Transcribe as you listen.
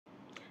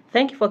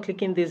Thank you for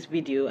clicking this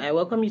video. I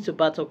welcome you to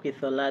Battle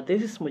with Ola.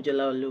 This is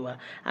Mujala Olua,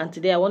 and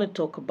today I want to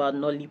talk about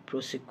Nolle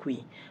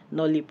Prosequi.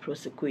 Nolle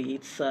Prosequi,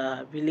 it's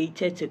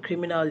related to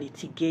criminal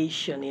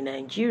litigation in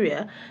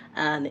Nigeria,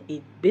 and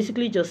it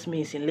basically just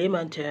means, in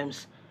layman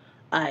terms,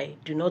 I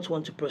do not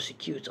want to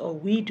prosecute, or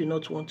we do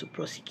not want to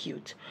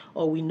prosecute,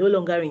 or we no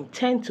longer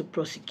intend to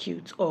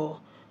prosecute, or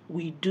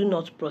we do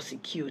not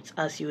prosecute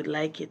as you would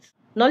like it.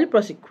 Nolle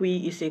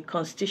Prosequi is a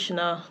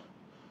constitutional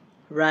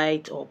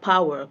right or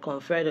power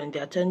conferred on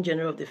the Attorney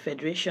General of the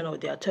Federation or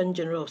the Attorney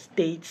General of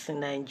States in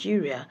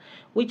Nigeria,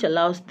 which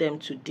allows them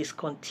to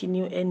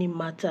discontinue any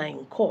matter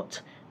in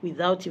court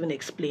without even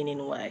explaining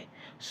why.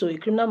 So a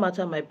criminal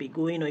matter might be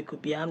going, or it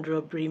could be armed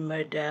robbery,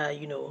 murder,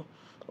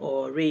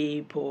 or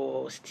rape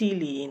or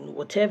stealing,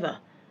 whatever,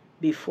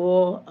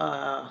 before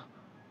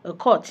a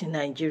court in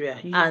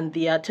Nigeria. And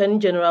the Attorney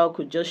General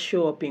could just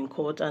show up in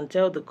court and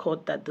tell the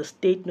court that the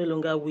state no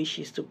longer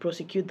wishes to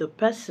prosecute the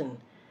person,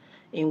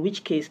 in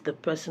which case the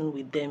person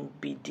will then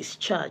be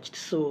discharged.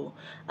 So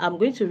I'm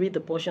going to read the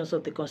portions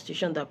of the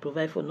Constitution that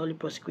provide for Nolle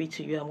Prosequi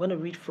to you. I'm going to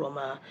read from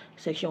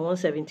Section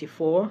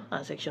 174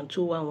 and Section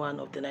 211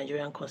 of the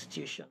Nigerian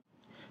Constitution.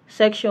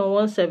 Section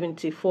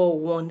 174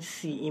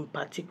 1C in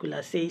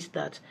particular says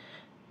that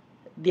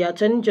the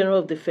Attorney General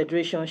of the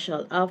Federation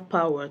shall have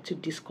power to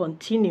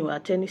discontinue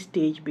at any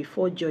stage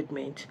before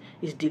judgment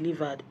is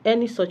delivered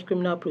any such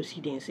criminal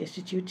proceedings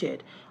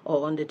instituted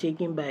or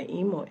undertaken by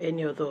him or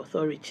any other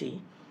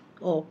authority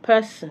or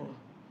person.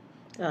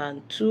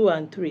 And 2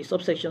 and 3,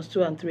 subsections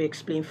 2 and 3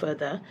 explain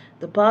further.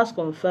 The powers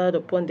conferred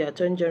upon the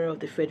Attorney General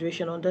of the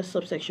Federation under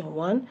subsection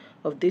 1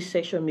 of this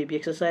section may be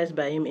exercised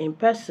by him in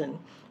person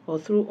or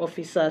through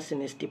officers in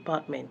his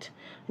department.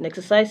 In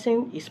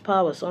exercising his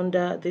powers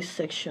under this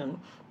section,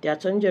 the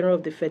Attorney General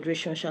of the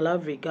Federation shall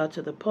have regard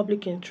to the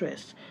public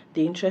interest,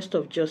 the interest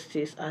of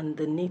justice, and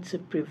the need to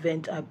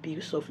prevent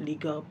abuse of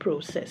legal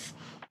process.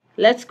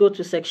 Let's go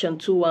to section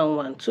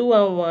 211.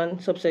 211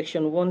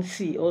 subsection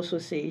 1C also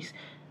says,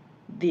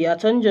 the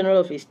Attorney General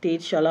of a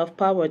state shall have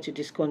power to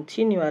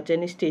discontinue at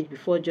any stage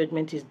before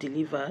judgment is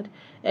delivered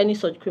any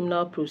such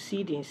criminal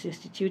proceedings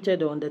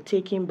instituted or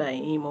undertaken by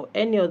him or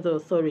any other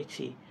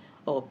authority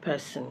or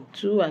person.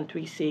 2 and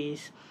 3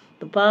 says,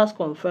 the powers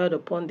conferred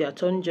upon the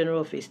Attorney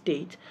General of a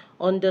state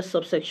under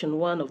subsection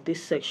 1 of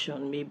this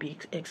section may be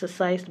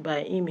exercised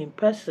by him in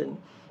person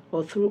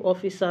or through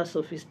officers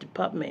of his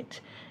department.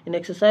 In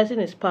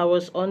exercising his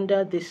powers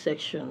under this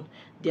section,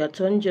 the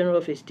Attorney General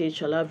of a state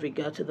shall have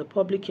regard to the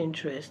public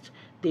interest,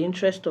 the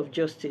interest of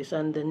justice,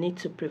 and the need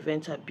to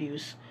prevent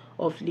abuse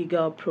of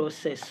legal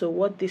process. So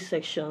what these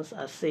sections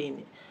are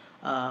saying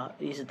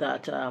is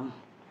that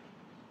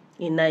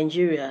in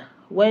Nigeria,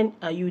 when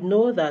you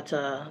know that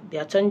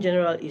the Attorney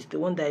General is the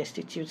one that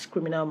institutes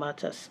criminal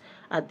matters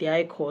at the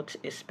High Court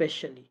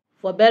especially.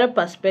 For better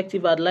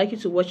perspective, I'd like you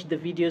to watch the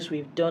videos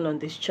we've done on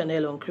this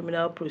channel on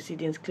criminal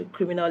proceedings,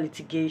 criminal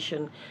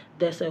litigation.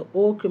 There's a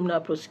whole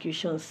criminal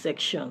prosecution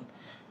section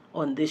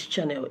on this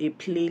channel, a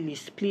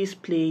playlist. Please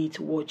play it,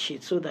 watch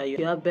it, so that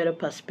you have better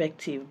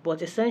perspective.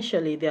 But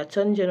essentially, the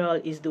Attorney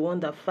General is the one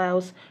that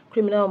files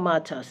criminal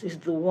matters, is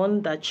the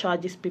one that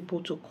charges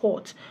people to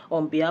court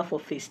on behalf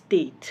of a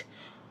state.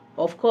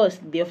 Of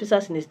course, the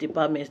officers in his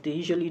departments, they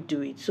usually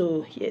do it.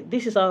 So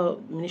this is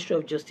how Ministry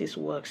of Justice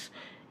works.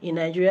 In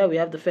Nigeria, we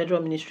have the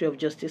Federal Ministry of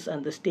Justice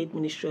and the State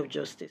Ministry of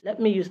Justice. Let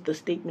me use the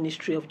State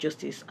Ministry of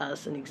Justice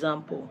as an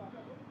example,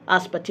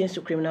 as pertains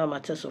to criminal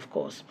matters, of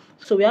course.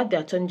 So we have the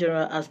Attorney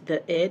General as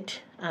the head,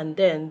 and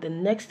then the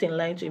next in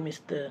line to him is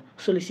the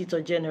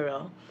Solicitor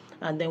General,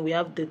 and then we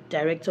have the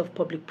Director of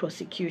Public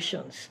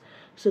Prosecutions.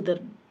 So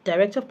the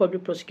Director of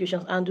Public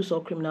Prosecutions handles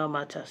all criminal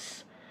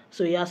matters.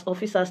 So he has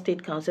officers,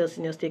 state counsel,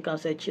 senior state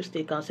counsel, chief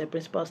state counsel,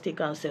 principal state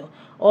counsel,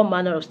 all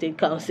manner of state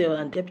counsel,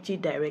 and deputy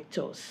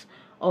directors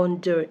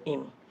under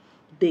him.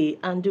 They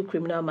handle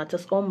criminal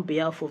matters on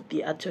behalf of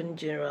the Attorney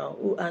General,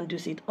 who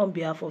handles it on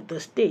behalf of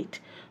the state.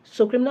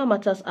 So criminal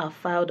matters are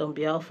filed on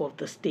behalf of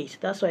the state.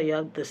 That's why you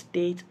have the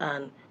state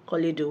and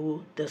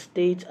Koledo, the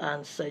state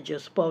and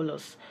Sergius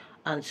Paulus,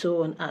 and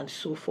so on and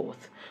so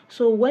forth.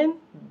 So when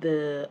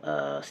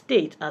the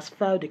state has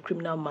filed a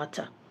criminal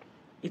matter,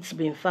 it's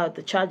been filed,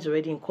 the charge is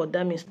already in court.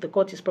 That means the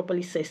court is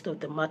properly assessed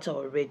of the matter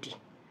already.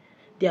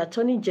 The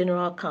Attorney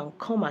General can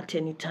come at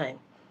any time.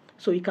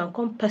 So he can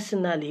come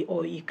personally,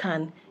 or he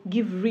can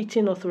give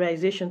written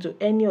authorization to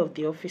any of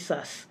the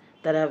officers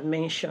that I've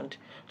mentioned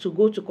to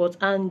go to court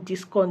and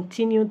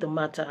discontinue the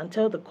matter and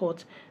tell the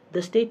court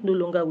the state no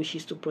longer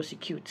wishes to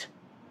prosecute.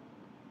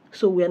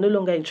 So we are no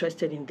longer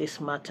interested in this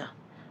matter.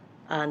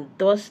 And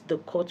thus the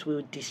court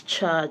will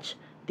discharge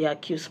the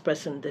accused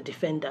person, the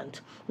defendant.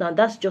 Now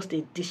that's just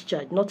a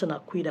discharge, not an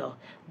acquittal.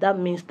 That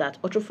means that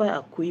outright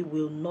acquittal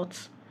will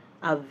not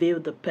avail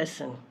the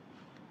person.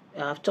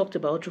 I've talked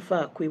about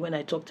outright acquittal when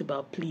I talked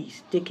about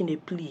pleas, taking a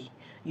plea,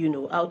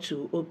 how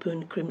to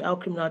open how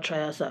criminal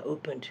trials are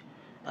opened.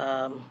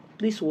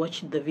 Please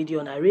watch the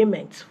video on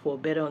arraignment for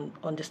better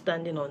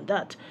understanding on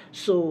that.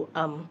 So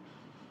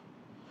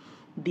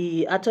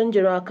the Attorney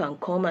General can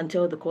come and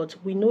tell the court,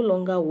 we no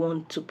longer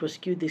want to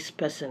prosecute this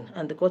person,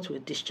 and the court will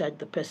discharge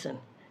the person.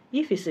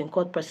 If he's in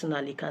court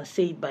personally, he can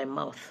say it by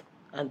mouth,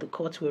 and the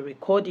court will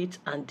record it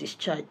and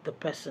discharge the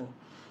person.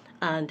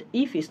 And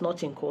if he's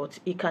not in court,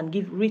 he can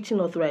give written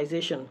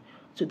authorization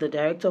to the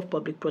Director of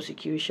Public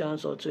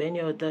Prosecutions or to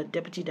any other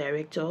Deputy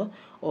Director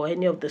or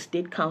any of the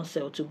State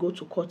Council to go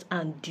to court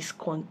and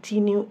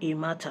discontinue a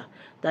matter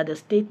that the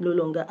state no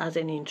longer has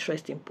any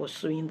interest in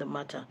pursuing the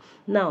matter.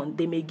 Now,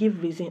 they may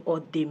give reason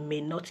or they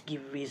may not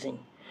give reason.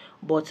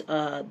 But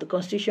the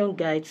Constitution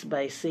guides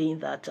by saying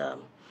that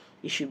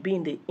it should be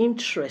in the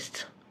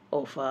interest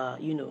of,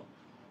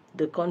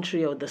 the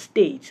country or the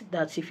state.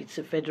 That's if it's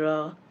a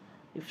federal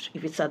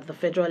if it's at the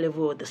federal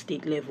level or the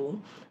state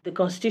level. The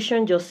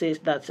Constitution just says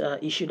that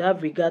it should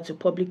have regard to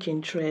public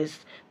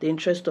interest, the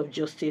interest of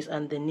justice,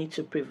 and the need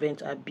to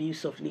prevent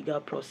abuse of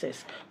legal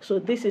process. So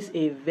this is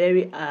a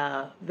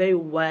very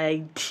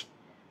wide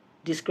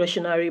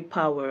discretionary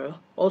power,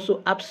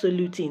 also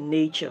absolute in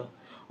nature.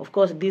 Of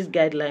course, these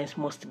guidelines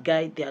must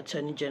guide the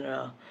Attorney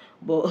General,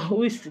 but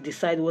who is to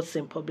decide what's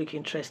in public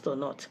interest or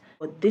not?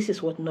 But this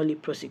is what Nolle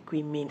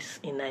Prosequi means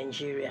in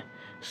Nigeria.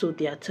 So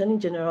the Attorney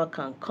General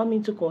can come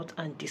into court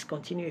and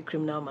discontinue a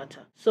criminal matter.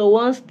 So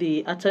once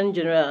the Attorney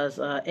General has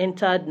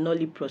entered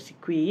Nolle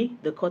Prosequi,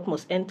 the court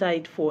must enter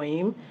it for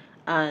him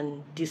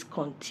and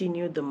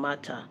discontinue the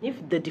matter.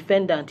 If the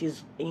defendant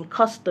is in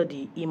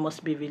custody, he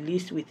must be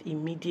released with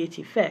immediate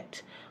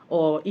effect.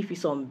 Or if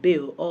he's on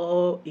bail,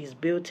 all his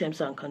bail terms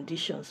and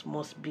conditions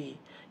must be,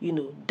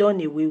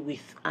 done away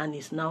with, and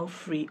is now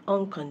free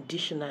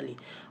unconditionally.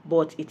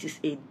 But it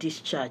is a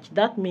discharge.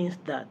 That means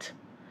that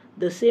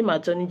the same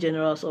Attorney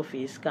General's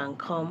office can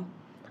come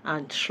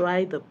and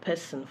try the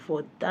person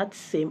for that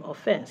same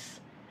offense.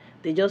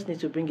 They just need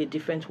to bring a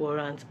different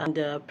warrant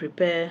and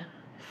prepare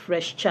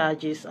fresh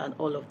charges and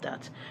all of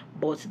that.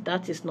 But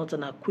that is not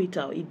an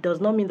acquittal. It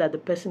does not mean that the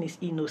person is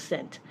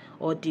innocent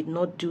or did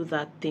not do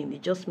that thing.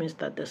 It just means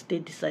that the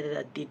state decided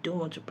that they don't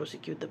want to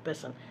prosecute the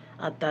person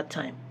at that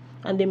time.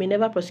 And they may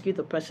never prosecute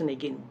the person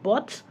again,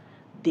 but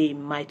they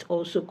might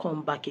also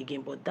come back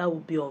again. But that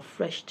would be on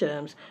fresh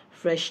terms,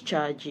 fresh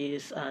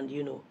charges, and,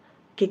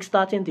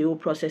 kickstarting the whole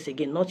process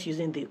again, not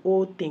using the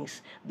old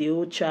things, the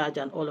old charge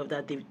and all of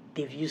that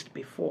they've used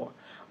before.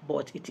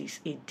 But it is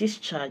a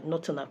discharge,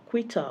 not an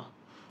acquittal.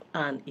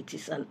 And it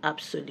is an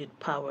absolute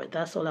power.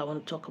 That's all I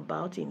want to talk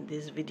about in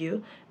this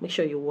video. Make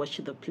sure you watch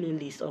the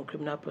playlist on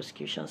criminal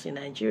prosecutions in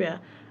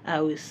Nigeria. I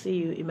will see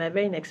you in my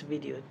very next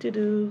video.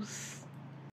 Toodles.